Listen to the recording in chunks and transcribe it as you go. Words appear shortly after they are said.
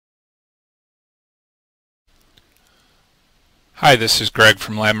Hi, this is Greg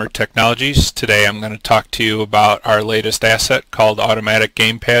from Ladmer Technologies. Today I'm going to talk to you about our latest asset called Automatic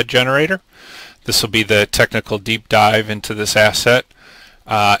Gamepad Generator. This will be the technical deep dive into this asset.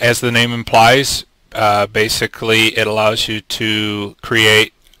 As the name implies, basically it allows you to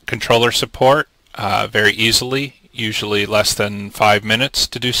create controller support very easily, usually less than 5 minutes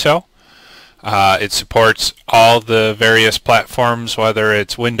to do so. It supports all the various platforms, whether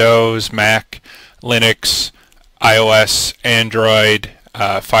it's Windows, Mac, Linux, iOS, Android,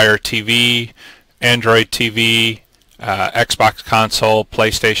 Fire TV, Android TV, Xbox console,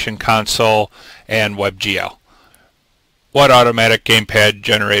 PlayStation console, and WebGL. What Automatic Gamepad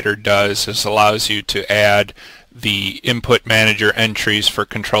Generator does is allows you to add the input manager entries for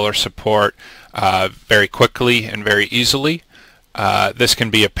controller support very quickly and very easily. This can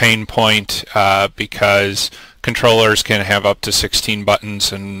be a pain point because controllers can have up to 16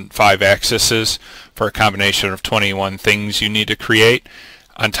 buttons and 5 axes for a combination of 21 things you need to create.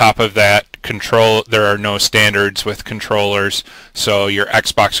 On top of that, there are no standards with controllers, so your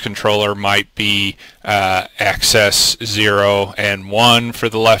Xbox controller might be access 0 and 1 for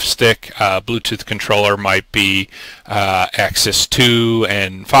the left stick. Bluetooth controller might be access 2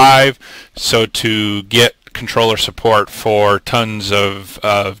 and 5. So to get controller support for tons of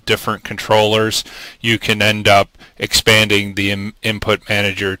different controllers, you can end up expanding the input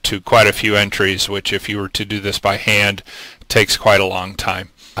manager to quite a few entries, which if you were to do this by hand takes quite a long time.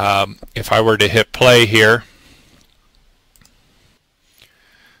 If I were to hit play here,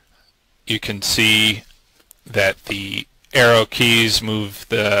 you can see that the arrow keys move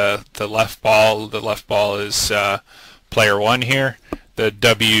the left ball. The left ball is player 1 here. The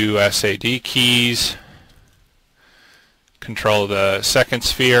WSAD keys control the second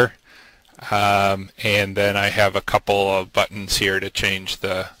sphere, and then I have a couple of buttons here to change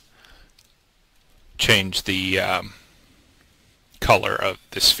the color of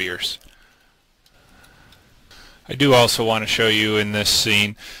the spheres. I do also want to show you in this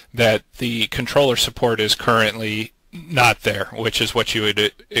scene that the controller support is currently not there, which is what you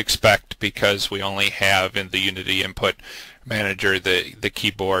would expect because we only have in the Unity Input Manager the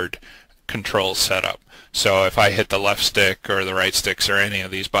keyboard control setup. So if I hit the left stick or the right sticks or any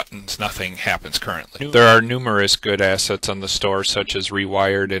of these buttons, nothing happens currently. There are numerous good assets on the store, such as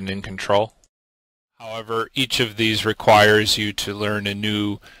Rewired and In Control. However, each of these requires you to learn a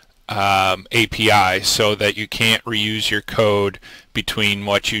new API so that you can't reuse your code between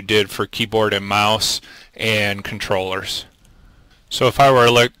what you did for keyboard and mouse and controllers. So if I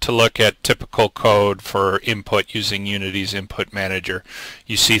were to look at typical code for input using Unity's Input Manager,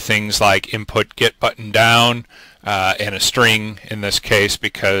 you see things like input get button down and a string in this case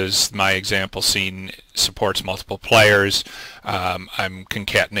because my example scene supports multiple players. I'm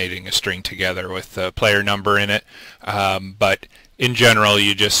concatenating a string together with the player number in it. But in general,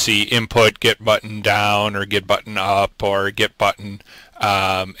 you just see input get button down or get button up or get button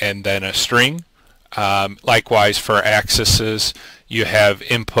and then a string. Likewise for accesses, you have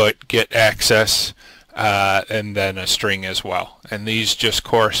input get access and then a string as well, and these just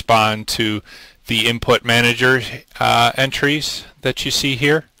correspond to the input manager entries that you see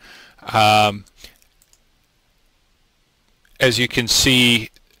here. As you can see,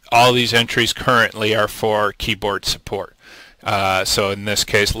 all these entries currently are for keyboard support. So in this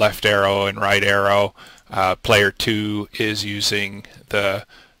case, left arrow and right arrow. Player 2 is using the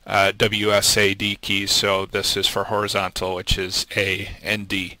WSAD keys, so this is for horizontal, which is A and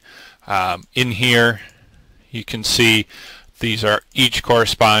D. In here you can see these are each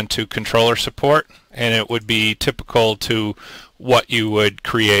correspond to controller support, and it would be typical to what you would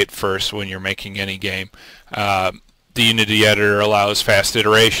create first when you're making any game. The Unity editor allows fast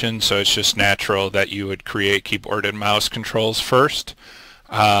iteration, so it's just natural that you would create keyboard and mouse controls first.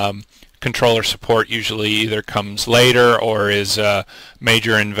 Controller support usually either comes later or is a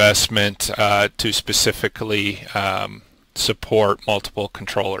major investment to specifically support multiple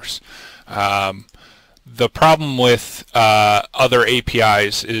controllers. The problem with other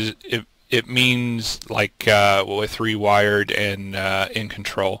APIs is it means, like with Rewired and In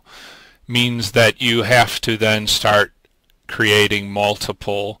Control, means that you have to then start creating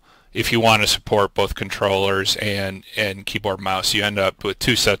multiple. If you want to support both controllers and keyboard mouse, you end up with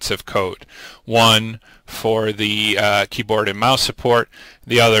 2 sets of code. One for the keyboard and mouse support,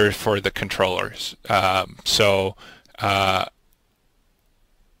 the other for the controllers.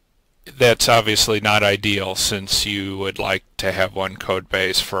 That's obviously not ideal, since you would like to have one code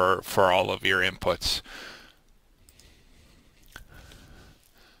base for all of your inputs.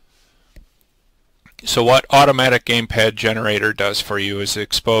 So what Automatic Gamepad Generator does for you is it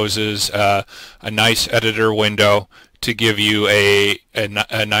exposes a nice editor window to give you a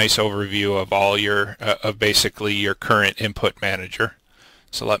nice overview of all your of basically your current input manager.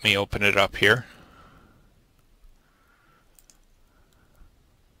 So let me open it up here.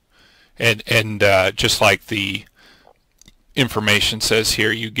 And just like the information says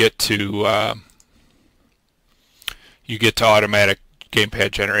here, you get to Automatic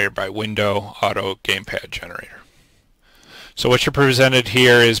Gamepad Generator by window, Auto Gamepad Generator. So what you're presented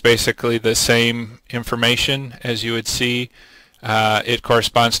here is basically the same information as you would see. It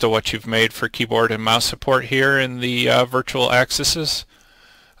corresponds to what you've made for keyboard and mouse support here in the virtual axes.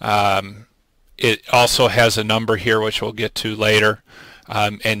 It also has a number here, which we'll get to later,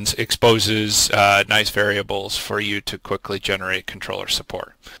 and exposes nice variables for you to quickly generate controller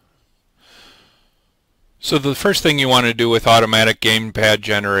support. So the first thing you want to do with Automatic Gamepad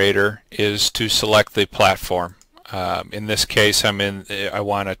Generator is to select the platform. In this case, I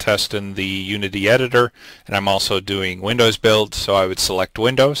want to test in the Unity editor, and I'm also doing Windows builds, so I would select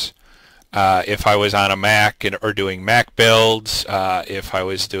Windows. If I was on a Mac or doing Mac builds, if I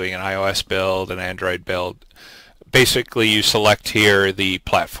was doing an iOS build, an Android build, basically you select here the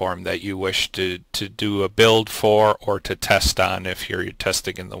platform that you wish to do a build for or to test on if you're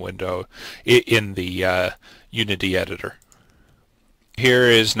testing in the Unity editor. Here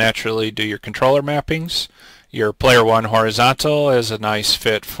is naturally do your controller mappings. Your player 1 horizontal is a nice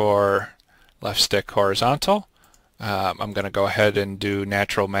fit for left stick horizontal. I'm going to go ahead and do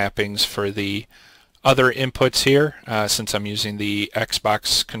natural mappings for the other inputs here since I'm using the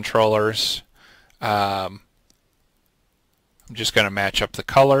Xbox controllers. I'm just going to match up the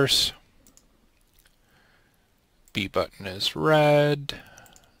colors. B button is red,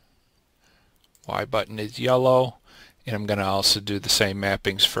 Y button is yellow, and I'm going to also do the same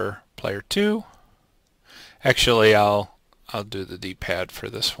mappings for player 2. Actually, I'll do the D-pad for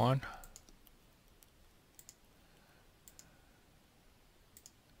this one.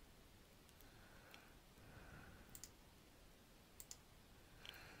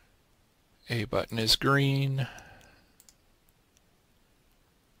 A button is green.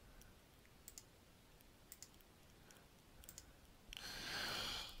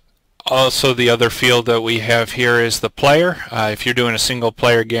 Also, the other field that we have here is the player. If you're doing a single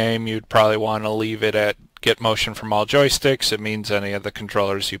player game, you'd probably want to leave it at get motion from all joysticks. It means any of the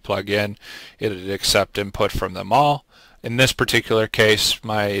controllers you plug in, it'll accept input from them all. In this particular case,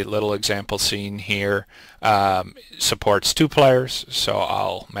 my little example scene here supports 2 players, so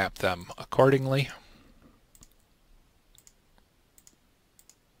I'll map them accordingly.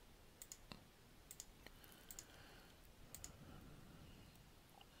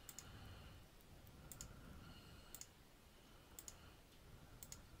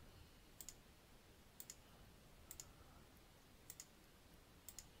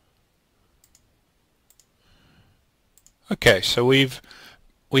 Okay, so we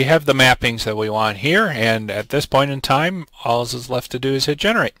have the mappings that we want here, and at this point in time, all is left to do is hit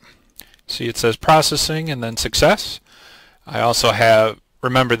generate. See, it says processing and then success. I also have,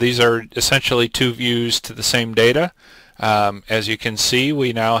 remember, these are essentially 2 views to the same data. As you can see,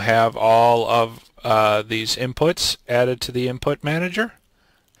 we now have all of these inputs added to the input manager.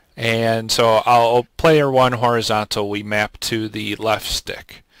 And so player 1 horizontal, we map to the left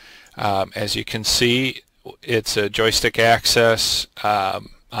stick. As you can see, it's a joystick axis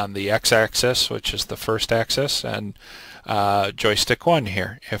on the x-axis, which is the first axis, and joystick 1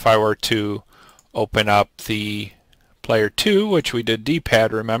 here. If I were to open up the player 2, which we did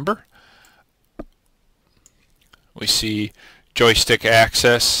D-pad, remember, we see joystick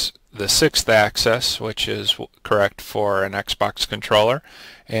axis, the 6th axis, which is correct for an Xbox controller,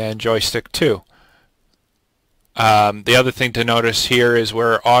 and joystick 2. The other thing to notice here is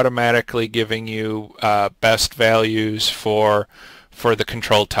we're automatically giving you best values for the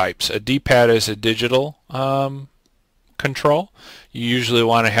control types. A D-pad is a digital control. You usually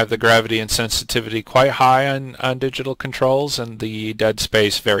want to have the gravity and sensitivity quite high on digital controls and the dead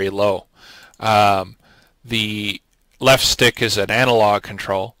space very low. The left stick is an analog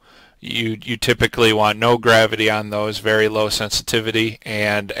control. You typically want no gravity on those, very low sensitivity,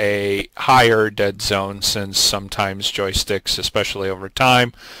 and a higher dead zone, since sometimes joysticks, especially over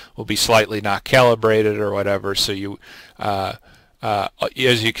time, will be slightly not calibrated or whatever. So you,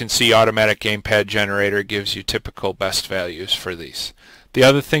 as you can see, Automatic Gamepad Generator gives you typical best values for these. The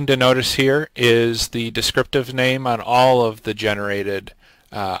other thing to notice here is the descriptive name on all of the generated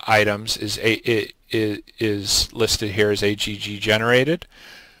items is listed here as AGG generated.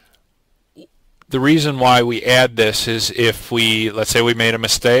 The reason why we add this is if let's say we made a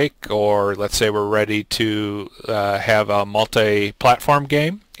mistake, or let's say we're ready to have a multi-platform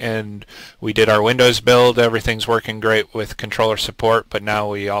game, and we did our Windows build, everything's working great with controller support, but now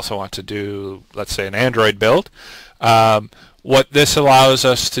we also want to do, let's say, an Android build. What this allows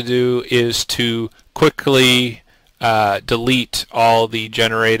us to do is to quickly delete all the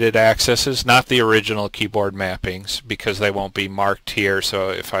generated accesses, not the original keyboard mappings, because they won't be marked here. So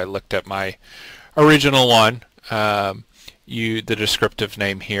if I looked at my original one, the descriptive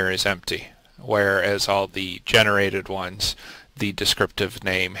name here is empty, whereas all the generated ones, the descriptive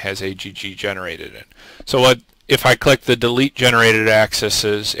name has AGG generated in. So if I click the delete generated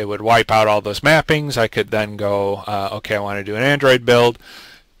accesses, it would wipe out all those mappings. I could then go, okay, I want to do an Android build,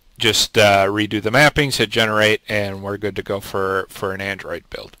 just redo the mappings, hit generate, and we're good to go for an Android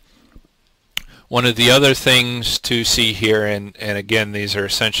build. One of the other things to see here, and again, these are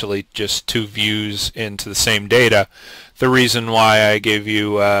essentially just two views into the same data. The reason why I gave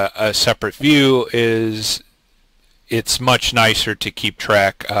you a separate view is it's much nicer to keep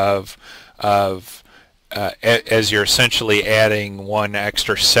track of as you're essentially adding one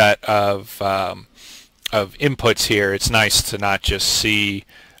extra set of inputs here. It's nice to not just see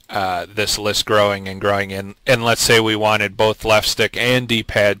this list growing and growing. And let's say we wanted both left stick and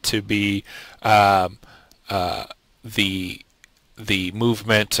D-pad to be the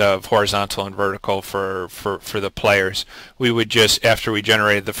movement of horizontal and vertical for the players. We would just, after we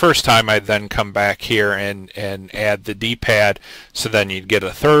generated the first time, I'd then come back here and add the D-pad, so then you'd get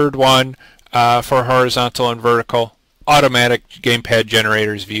a third one for horizontal and vertical. Automatic Gamepad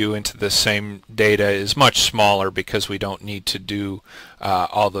Generator's view into the same data is much smaller because we don't need to do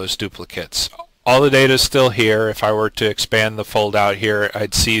all those duplicates. All the data is still here. If I were to expand the fold out here,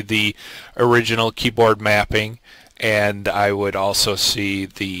 I'd see the original keyboard mapping, and I would also see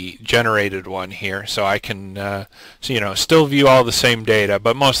the generated one here. So I can still view all the same data,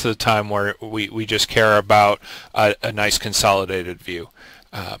 but most of the time we just care about a nice consolidated view.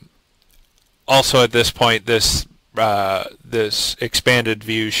 Also at this point, this expanded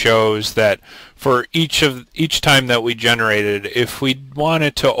view shows that for each time that we generated, if we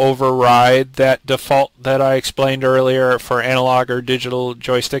wanted to override that default that I explained earlier for analog or digital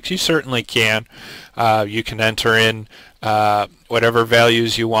joysticks, you certainly can. You can enter in whatever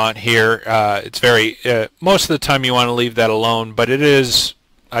values you want here. It's very most of the time you want to leave that alone, but it is,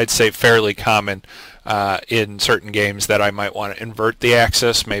 I'd say, fairly common in certain games that I might want to invert the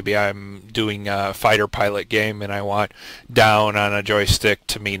axis. Maybe I'm doing a fighter pilot game and I want down on a joystick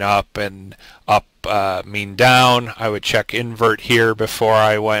to mean up and up mean down. I would check invert here before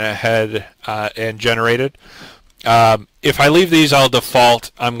I went ahead and generated. If I leave these all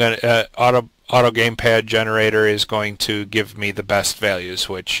default, I'm going to Auto Gamepad Generator is going to give me the best values,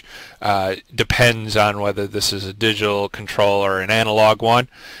 which depends on whether this is a digital control or an analog one.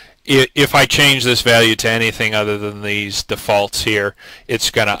 If I change this value to anything other than these defaults here, it's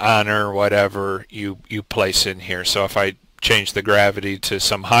going to honor whatever you place in here. So if I change the gravity to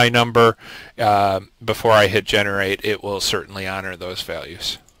some high number before I hit generate, it will certainly honor those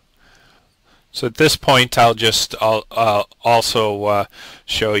values. So at this point, I'll just also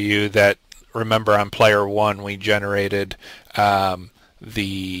show you that, remember, on player 1 we generated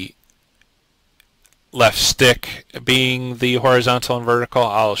the left stick being the horizontal and vertical.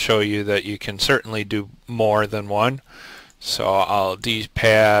 I'll show you that you can certainly do more than one. So I'll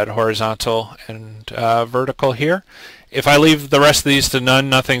D-pad horizontal and vertical here. If I leave the rest of these to none,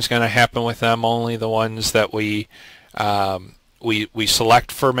 nothing's going to happen with them. Only the ones that we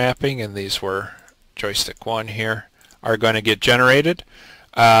select for mapping, and these were joystick 1 here, are going to get generated.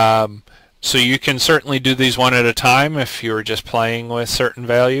 So you can certainly do these one at a time if you were just playing with certain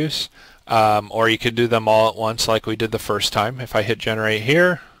values. Or you could do them all at once like we did the first time. If I hit generate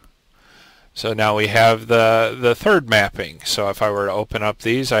here, so now we have the third mapping. So if I were to open up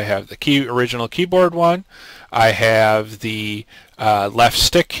these, I have the original keyboard one, I have the left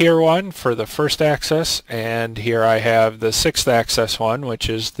stick here one for the first axis, and here I have the sixth axis one, which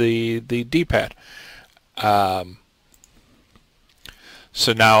is the D-pad.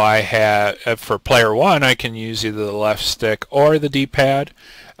 So now I have, for player 1, I can use either the left stick or the D-pad.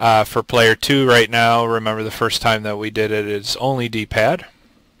 For player 2 right now, remember the first time that we did it, it's only D-pad.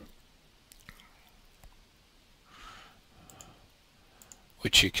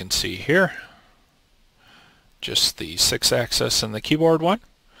 Which you can see here. Just the 6-axis and the keyboard one.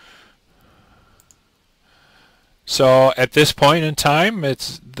 So at this point in time,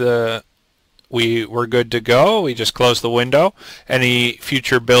 we're good to go. We just close the window. Any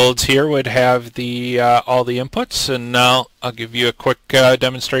future builds here would have all the inputs, and now I'll give you a quick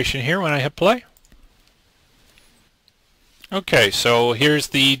demonstration here when I hit play. Okay, so here's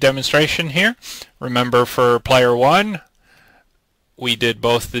the demonstration here. Remember, for player 1, we did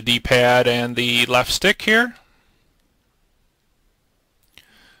both the D-pad and the left stick here.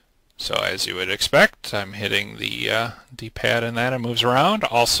 So as you would expect, I'm hitting the D-pad and that, it moves around.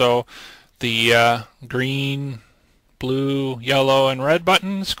 Also, the green, blue, yellow, and red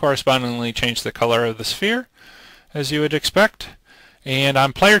buttons correspondingly change the color of the sphere, as you would expect. And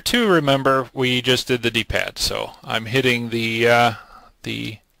on player 2, remember, we just did the D-pad. So I'm hitting the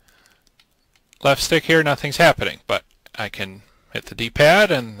left stick here, nothing's happening, but I can hit the D-pad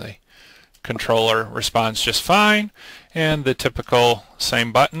and the controller responds just fine. And the typical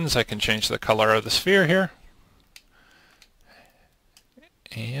same buttons, I can change the color of the sphere here.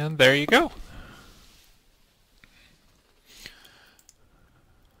 And there you go.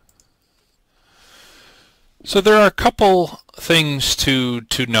 So there are a couple things to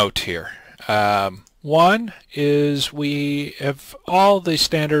note here. One is we have all the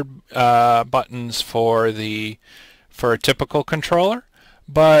standard buttons for a typical controller,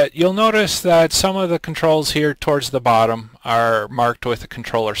 but you'll notice that some of the controls here towards the bottom are marked with a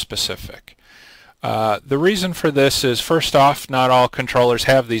controller specific. The reason for this is, first off, not all controllers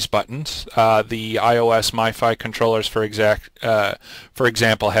have these buttons. The iOS MiFi controllers, for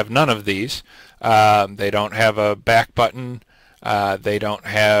example, have none of these. They don't have a back button. They don't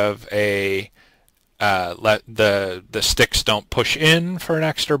have a the sticks don't push in for an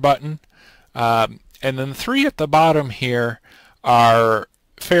extra button. And then the 3 at the bottom here are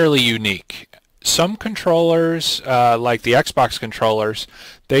fairly unique. Some controllers, like the Xbox controllers,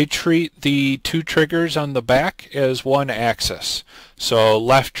 they treat the 2 triggers on the back as one axis. So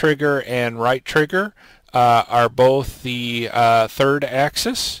left trigger and right trigger are both the 3rd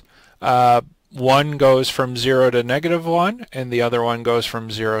axis. One goes from 0 to -1, and the other one goes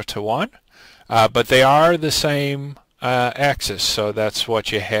from 0 to 1. But they are the same axis, so that's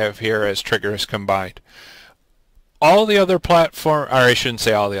what you have here as triggers combined. All the other platforms, or I shouldn't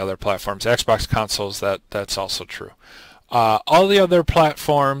say all the other platforms, Xbox consoles, that's also true. All the other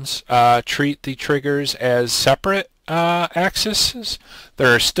platforms treat the triggers as separate axes.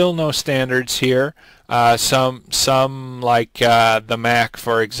 There are still no standards here. Some like the Mac,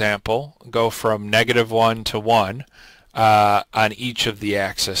 for example, go from -1 to 1 on each of the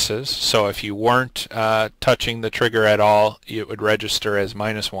axes. So if you weren't touching the trigger at all, it would register as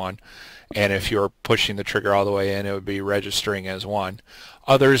 -1. And if you're pushing the trigger all the way in, it would be registering as 1.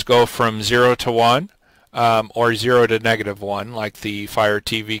 Others go from 0 to 1 or 0 to -1, like the Fire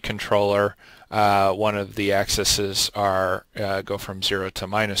TV controller. One of the axes go from 0 to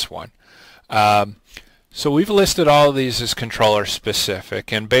 -1. So we've listed all of these as controller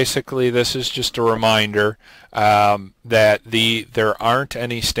specific, and basically this is just a reminder that there aren't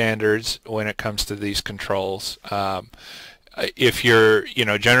any standards when it comes to these controls. If you're,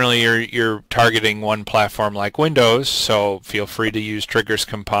 generally you're targeting one platform like Windows, so feel free to use triggers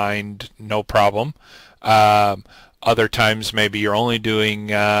combined, no problem. Other times maybe you're only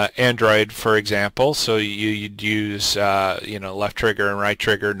doing Android, for example, so you'd use left trigger and right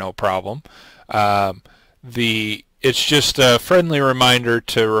trigger, no problem. It's just a friendly reminder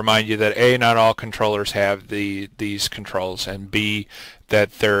to remind you that A, not all controllers have these controls, and B,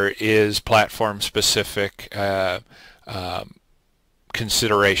 that there is platform-specific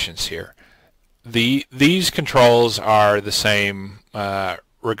considerations here. These controls are the same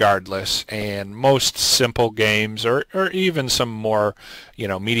regardless, and most simple games, or even some more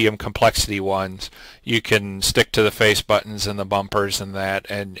medium complexity ones, you can stick to the face buttons and the bumpers and that,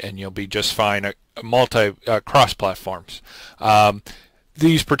 and you'll be just fine. Cross platforms.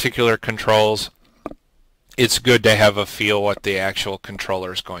 These particular controls, it's good to have a feel what the actual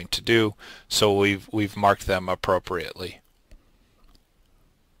controller is going to do, so we've marked them appropriately.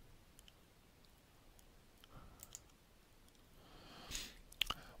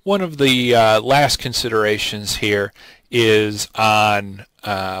 One of the last considerations here is on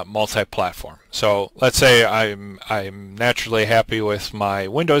multi-platform. So let's say I'm naturally happy with my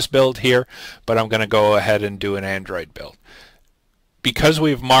Windows build here, but I'm going to go ahead and do an Android build. Because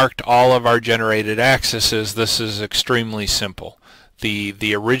we've marked all of our generated axes, this is extremely simple.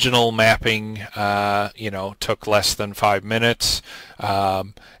 The original mapping took less than 5 minutes,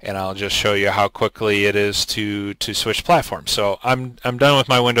 and I'll just show you how quickly it is to switch platforms. So I'm done with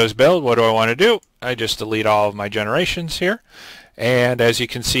my Windows build. What do I want to do? I just delete all of my generations here, and as you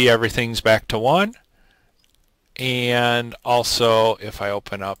can see, everything's back to 1. And also, if I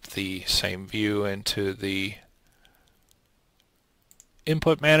open up the same view into the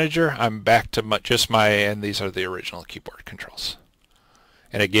input manager, I'm back to and these are the original keyboard controls.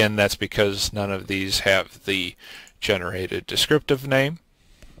 And again, that's because none of these have the generate a descriptive name.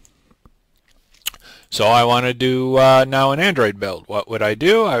 So I want to do now an Android build. What would I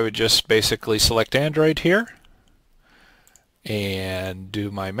do? I would just basically select Android here and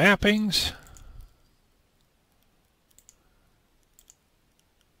do my mappings.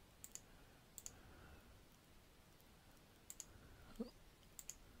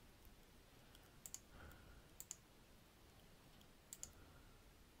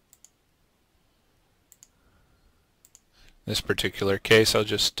 In this particular case, I'll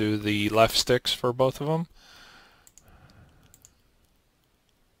just do the left sticks for both of them.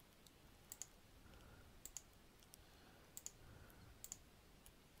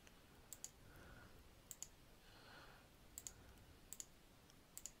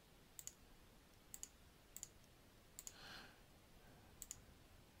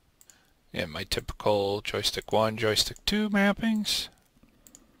 And my typical joystick 1, joystick 2 mappings.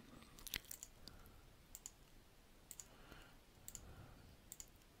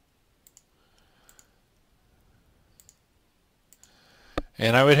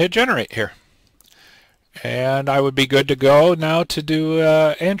 And I would hit generate here. And I would be good to go now to do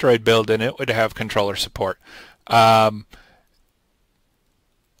Android build, and it would have controller support.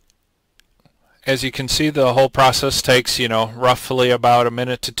 As you can see, the whole process takes, roughly about 1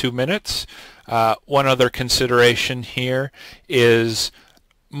 minute to 2 minutes. One other consideration here is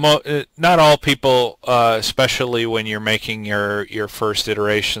not all people, especially when you're making your first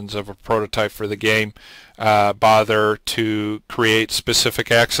iterations of a prototype for the game, bother to create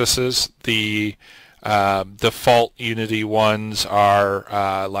specific accesses. The default Unity ones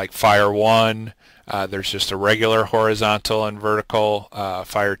are like Fire 1. There's just a regular horizontal and vertical,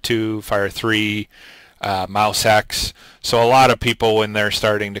 Fire 2, Fire 3, Mouse X. So a lot of people, when they're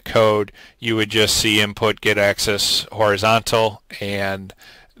starting to code, you would just see input get access horizontal, and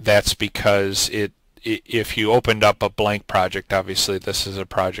that's because if you opened up a blank project, obviously this is a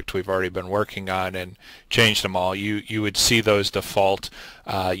project we've already been working on and changed them all, you would see those default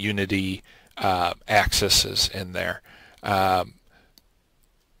Unity accesses in there.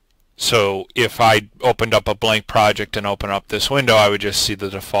 So if I opened up a blank project and open up this window, I would just see the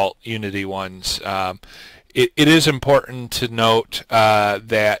default Unity ones. It is important to note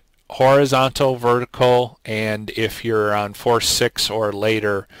that horizontal, vertical, and if you're on Force 6 or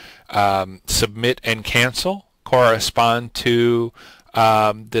later, submit and cancel correspond to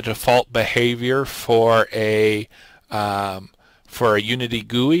the default behavior for a Unity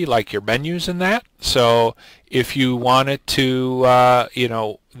GUI, like your menus and that. So if you wanted to,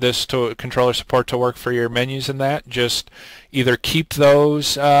 this controller support to work for your menus and that, just either keep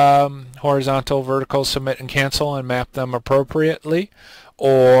those horizontal, vertical, submit and cancel and map them appropriately,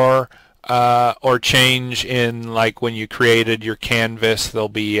 or change in, like when you created your canvas, there'll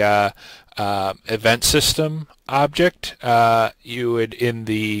be event system object. You would in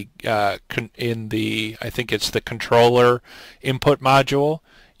the I think it's the controller input module,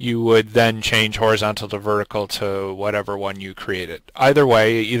 you would then change horizontal to vertical to whatever one you created. Either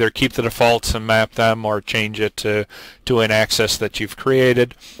way, either keep the defaults and map them, or change it to an access that you've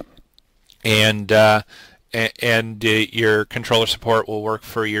created, and your controller support will work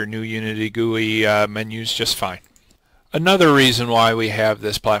for your new Unity GUI menus just fine. Another reason why we have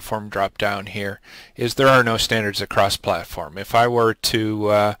this platform drop down here is there are no standards across platform. If I were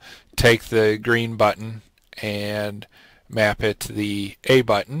to take the green button and map it to the A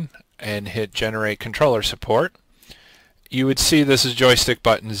button and hit generate controller support, you would see this is joystick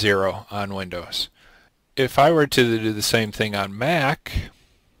button 0 on Windows. If I were to do the same thing on Mac,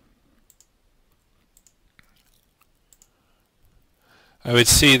 I would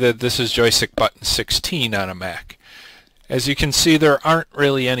see that this is joystick button 16 on a Mac. As you can see, there aren't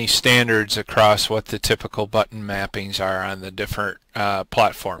really any standards across what the typical button mappings are on the different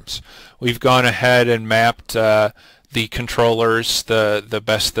platforms. We've gone ahead and mapped the controllers the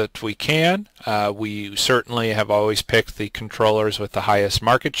best that we can. We certainly have always picked the controllers with the highest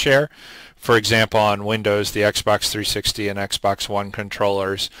market share. For example, on Windows, the Xbox 360 and Xbox One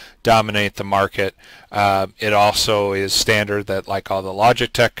controllers dominate the market. It also is standard that, like all the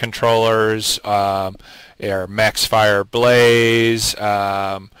Logitech controllers, Maxfire Blaze,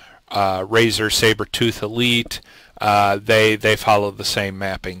 Razer Sabertooth Elite, they follow the same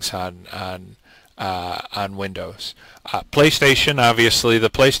mappings on Windows. PlayStation, obviously,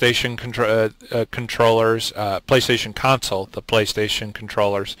 the PlayStation controllers, PlayStation console, the PlayStation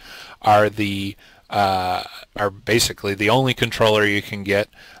controllers are basically the only controller you can get.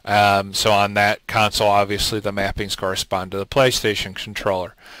 So on that console, obviously, the mappings correspond to the PlayStation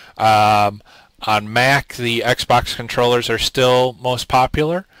controller. On Mac, the Xbox controllers are still most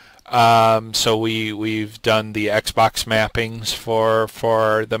popular. So we've done the Xbox mappings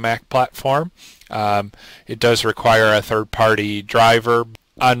for the Mac platform. It does require a third-party driver.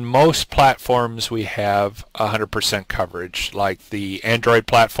 On most platforms we have 100% coverage. Like the Android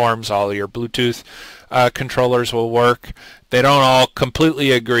platforms, all your Bluetooth controllers will work. They don't all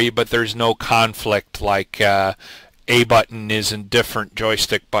completely agree, but there's no conflict like A button is in different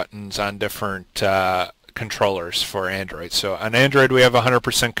joystick buttons on different controllers for Android. So on Android we have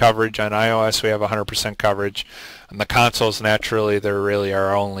 100% coverage, on iOS we have 100% coverage. On the consoles, naturally, there really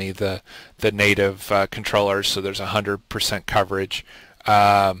are only the native controllers, so there's 100% coverage.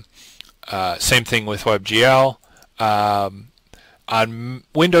 Same thing with WebGL. On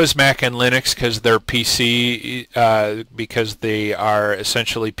Windows, Mac, and Linux, because they're PC, because they are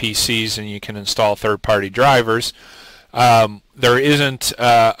essentially PCs and you can install third-party drivers, there isn't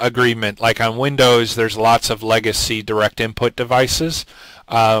agreement. Like on Windows, there's lots of legacy direct input devices.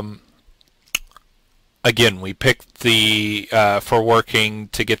 Again, we picked the for working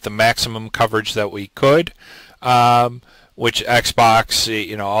to get the maximum coverage that we could, which Xbox,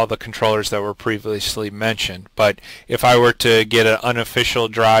 you know, all the controllers that were previously mentioned. But if I were to get an unofficial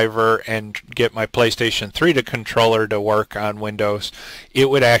driver and get my PlayStation 3 controller to work on Windows, it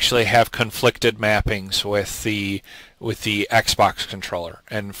would actually have conflicted mappings with the Xbox controller.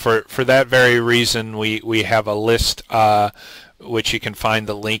 And for that very reason, we have a list, which you can find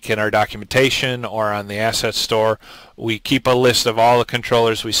the link in our documentation or on the asset store. We keep a list of all the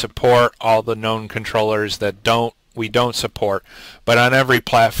controllers we support, all the known controllers that we don't support, but on every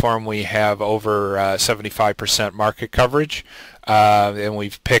platform we have over 75% market coverage, and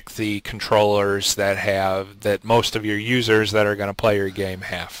we've picked the controllers that most of your users that are going to play your game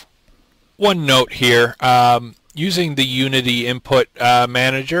have. One note here, using the Unity Input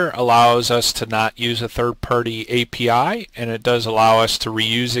Manager allows us to not use a third-party API, and it does allow us to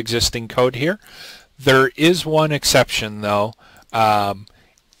reuse existing code here. There is one exception though.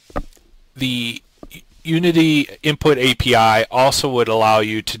 The Unity Input API also would allow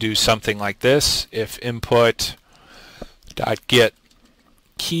you to do something like this. If input.get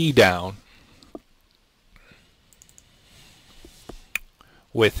key down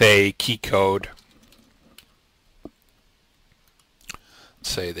with a key code,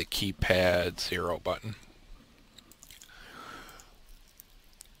 say the keypad 0 button,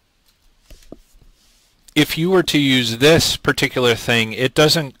 if you were to use this particular thing, it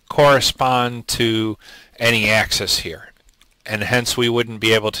doesn't correspond to any access here, and hence we wouldn't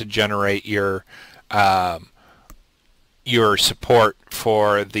be able to generate your support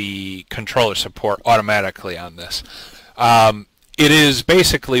for the controller support automatically on this. It is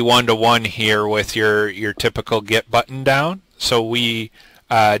basically one-to-one here with your typical get button down, so we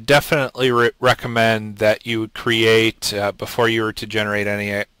definitely recommend that you would create, before you were to generate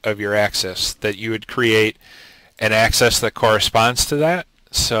any of your access, that you would create an access that corresponds to that.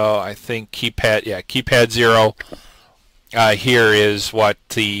 So I think keypad 0 here is what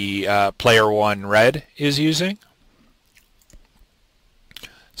the player 1 red is using.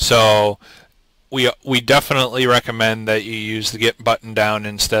 So we definitely recommend that you use the get button down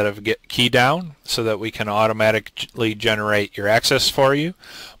instead of get key down, so that we can automatically generate your access for you.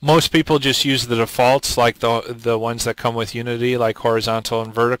 Most people just use the defaults, like the ones that come with Unity, like horizontal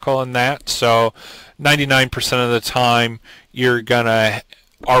and vertical and that. So 99% of the time you're gonna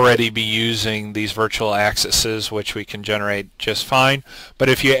already be using these virtual accesses, which we can generate just fine. But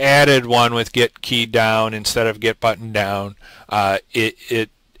if you added one with get key down instead of get button down,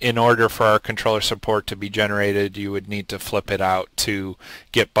 in order for our controller support to be generated, you would need to flip it out to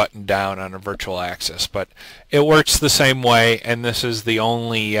get button down on a virtual access. But it works the same way, and this is the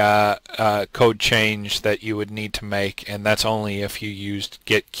only code change that you would need to make, and that's only if you used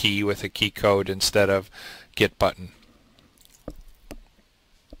get key with a key code instead of get button.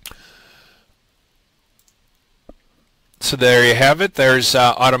 So there you have it. There's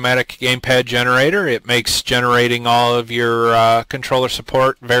Automatic Gamepad Generator. It makes generating all of your controller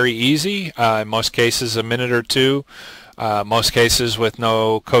support very easy. In most cases, a minute or two. Most cases with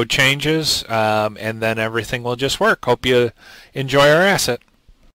no code changes, and then everything will just work. Hope you enjoy our asset.